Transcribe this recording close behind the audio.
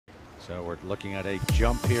So we're looking at a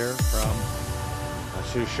jump here from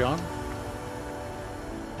Sushant.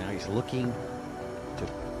 Now he's looking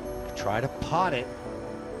to try to pot it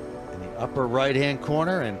in the upper right-hand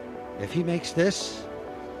corner, and if he makes this,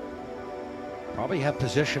 probably have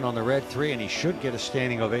position on the red 3, and he should get a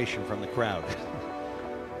standing ovation from the crowd.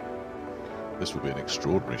 This would be an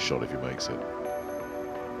extraordinary shot if he makes it.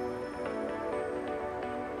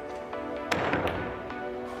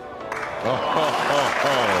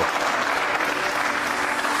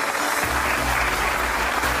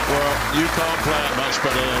 Well, you can't play it much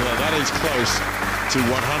better than that. That is close to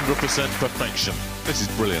 100% perfection. This is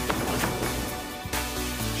brilliant.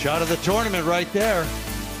 Shot of the tournament right there.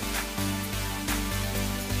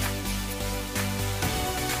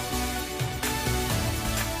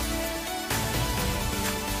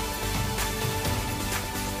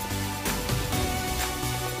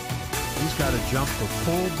 He's got to jump the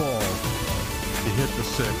full ball to hit the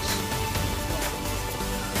 6.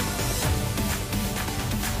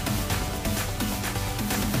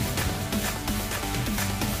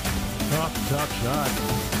 Tough shot.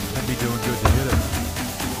 I'd be doing good to hit it.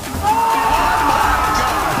 Oh my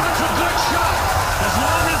God! That's a good shot! As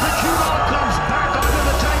long as the cue ball comes back onto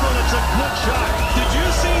the table, it's a good shot. Did you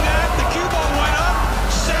see that? The cue ball went up,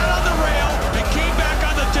 sat on the rail, and came back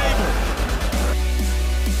on the table.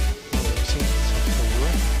 We've seen some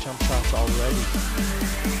terrific jump shots already.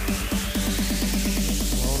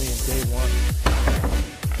 Only in day one.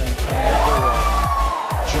 And another one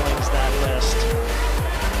joins that list.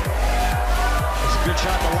 Good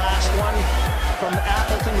shot, the last one from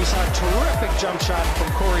Appleton. We saw a terrific jump shot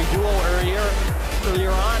from Corey Deuel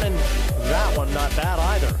earlier on, and that one not bad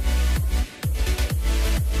either.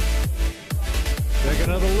 Take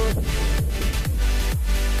another look.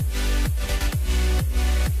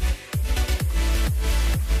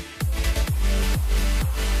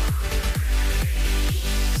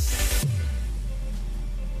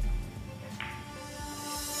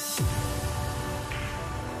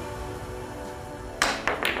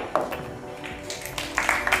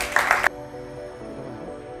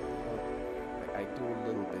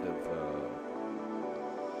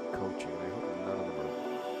 Coaching, and I hope none of them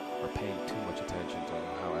are paying too much attention to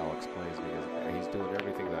how Alex plays, because he's doing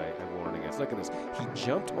everything that I warned against. Look at this. He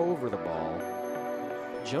jumped over the ball,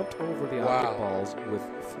 jumped over the optic balls with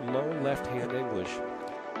low left-hand English.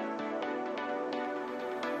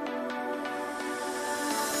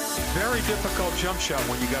 Very difficult jump shot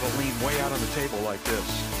when you got to lean way out on the table like this.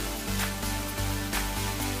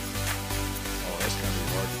 Oh, that's going to be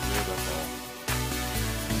hard to clear that ball.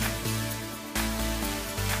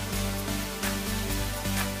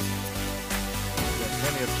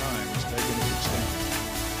 Plenty of time. He's taking his extent.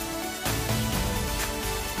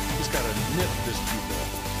 He's got to nip this cue ball.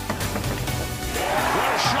 What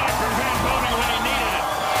a shot from Van Boening when he needed it.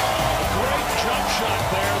 A great jump shot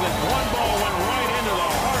there. That one ball went right into the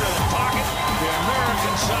heart of the pocket. The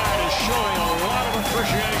American side is showing a lot of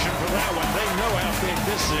appreciation for that one. They know how big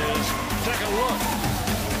this is. Take a look.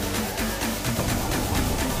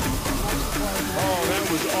 Oh, that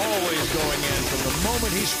was always going in from the moment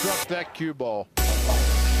he struck that cue ball.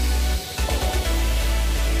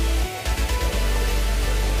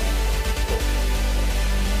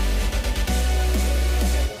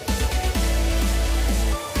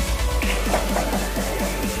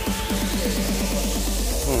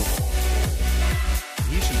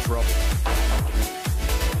 He's in trouble.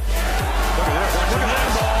 Look at this. Look at that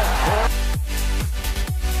ball.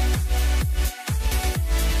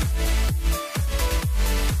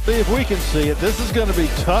 See if we can see it. This is going to be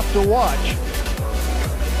tough to watch.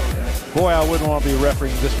 Boy, I wouldn't want to be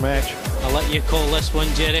refereeing this match. I'll let you call this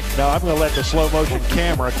one, Jerry. No, I'm going to let the slow motion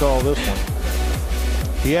camera call this one.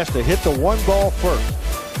 He has to hit the one ball first.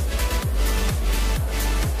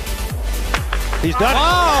 He's done it.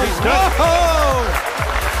 He's done it.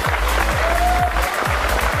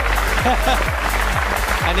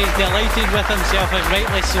 And he's delighted with himself, and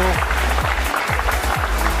rightly so.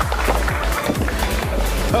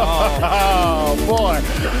 Oh, boy.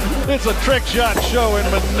 It's a trick shot show in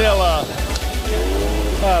Manila.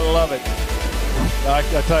 I love it. I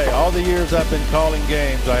tell you, all the years I've been calling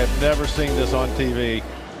games, I have never seen this on TV.